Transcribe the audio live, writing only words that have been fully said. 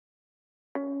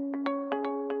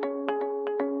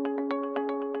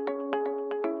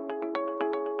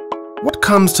What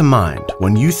comes to mind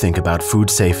when you think about food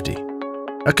safety?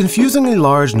 A confusingly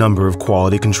large number of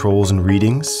quality controls and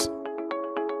readings?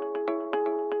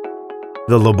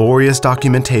 The laborious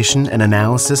documentation and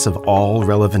analysis of all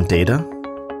relevant data?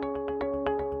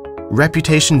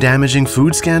 Reputation-damaging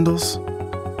food scandals?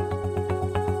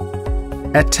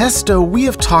 At Testo, we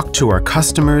have talked to our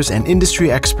customers and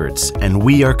industry experts, and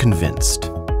we are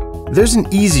convinced. There's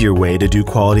an easier way to do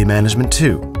quality management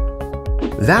too.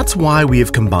 That's why we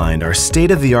have combined our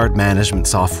state-of-the-art management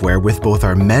software with both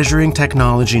our measuring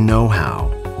technology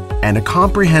know-how and a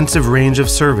comprehensive range of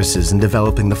services in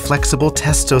developing the flexible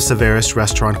Testo Saveris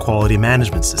Restaurant Quality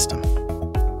Management System.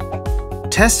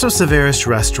 Testo Saveris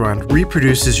Restaurant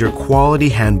reproduces your quality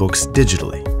handbooks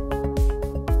digitally.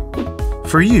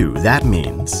 For you, that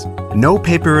means no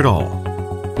paper at all.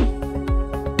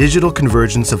 Digital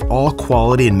convergence of all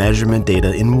quality and measurement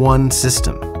data in one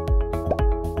system.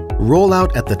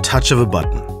 Rollout at the touch of a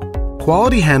button.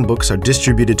 Quality handbooks are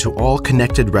distributed to all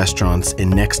connected restaurants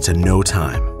in next to no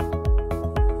time.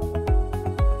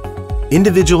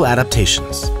 Individual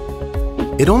adaptations.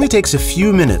 It only takes a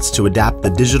few minutes to adapt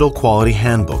the digital quality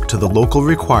handbook to the local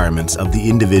requirements of the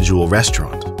individual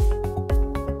restaurant.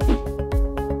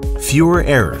 Fewer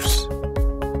errors.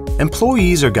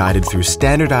 Employees are guided through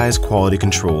standardized quality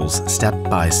controls step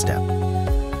by step.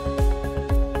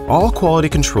 All quality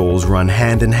controls run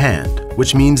hand in hand,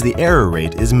 which means the error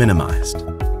rate is minimized.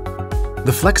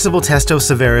 The flexible Testo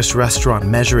Saveris Restaurant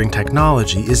measuring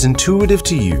technology is intuitive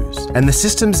to use, and the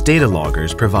system's data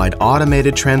loggers provide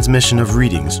automated transmission of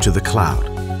readings to the cloud.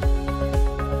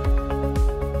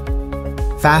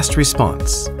 Fast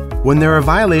response. When there are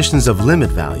violations of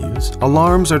limit values,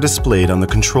 alarms are displayed on the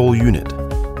control unit.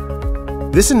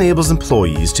 This enables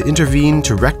employees to intervene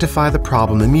to rectify the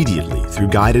problem immediately through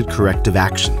guided corrective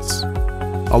actions.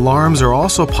 Alarms are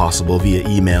also possible via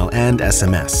email and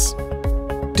SMS.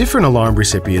 Different alarm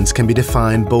recipients can be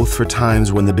defined both for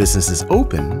times when the business is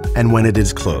open and when it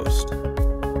is closed.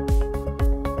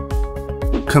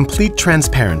 Complete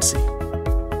transparency.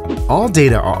 All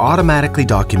data are automatically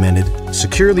documented,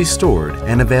 securely stored,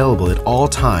 and available at all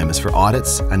times for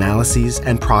audits, analyses,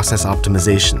 and process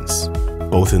optimizations,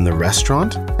 both in the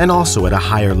restaurant and also at a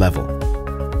higher level.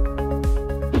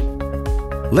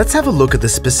 Let's have a look at the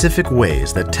specific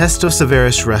ways that Testo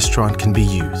Saveris Restaurant can be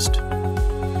used.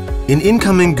 In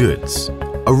incoming goods,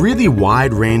 a really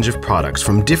wide range of products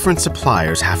from different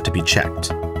suppliers have to be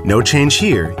checked. No change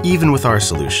here, even with our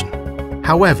solution.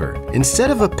 However,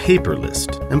 instead of a paper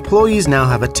list, employees now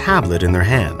have a tablet in their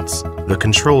hands, the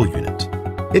control unit.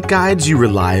 It guides you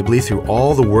reliably through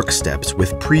all the work steps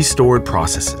with pre-stored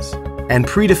processes, and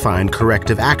predefined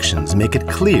corrective actions make it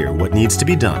clear what needs to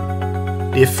be done,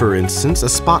 if, for instance, a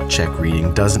spot check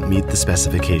reading doesn't meet the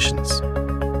specifications.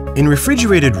 In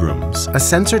refrigerated rooms, a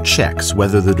sensor checks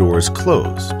whether the door is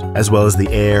closed, as well as the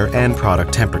air and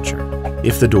product temperature.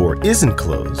 If the door isn't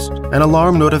closed, an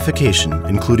alarm notification,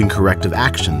 including corrective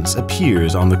actions,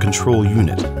 appears on the control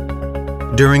unit.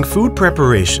 During food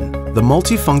preparation, the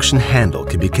multifunction handle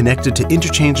can be connected to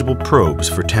interchangeable probes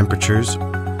for temperatures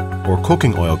or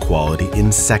cooking oil quality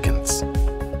in seconds.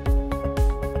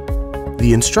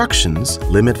 The instructions,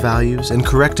 limit values, and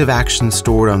corrective actions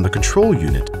stored on the control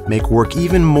unit make work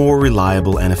even more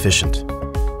reliable and efficient.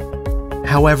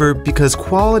 However, because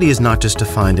quality is not just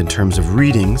defined in terms of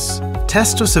readings,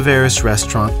 Testo Saveris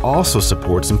Restaurant also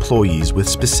supports employees with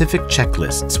specific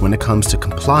checklists when it comes to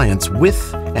compliance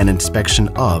with and inspection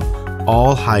of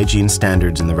all hygiene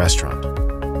standards in the restaurant.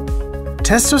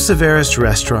 Testo Saveris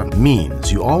Restaurant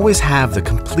means you always have the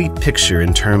complete picture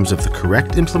in terms of the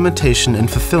correct implementation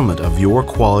and fulfillment of your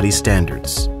quality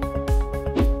standards,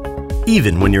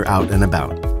 even when you're out and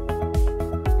about.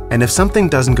 And if something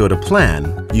doesn't go to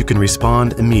plan, you can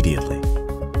respond immediately.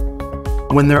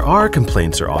 When there are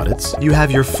complaints or audits, you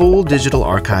have your full digital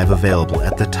archive available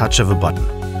at the touch of a button,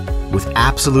 with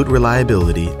absolute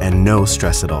reliability and no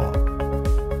stress at all.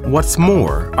 What's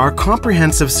more, our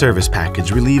comprehensive service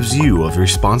package relieves you of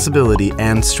responsibility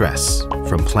and stress,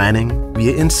 from planning,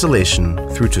 via installation,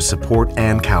 through to support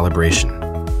and calibration.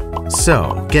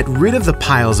 So, get rid of the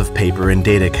piles of paper and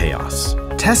data chaos.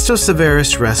 Testo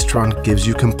Saveris Restaurant gives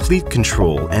you complete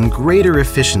control and greater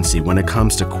efficiency when it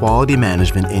comes to quality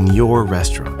management in your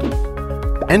restaurant.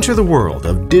 Enter the world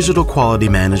of digital quality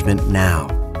management now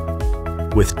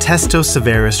with Testo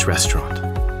Saveris Restaurant.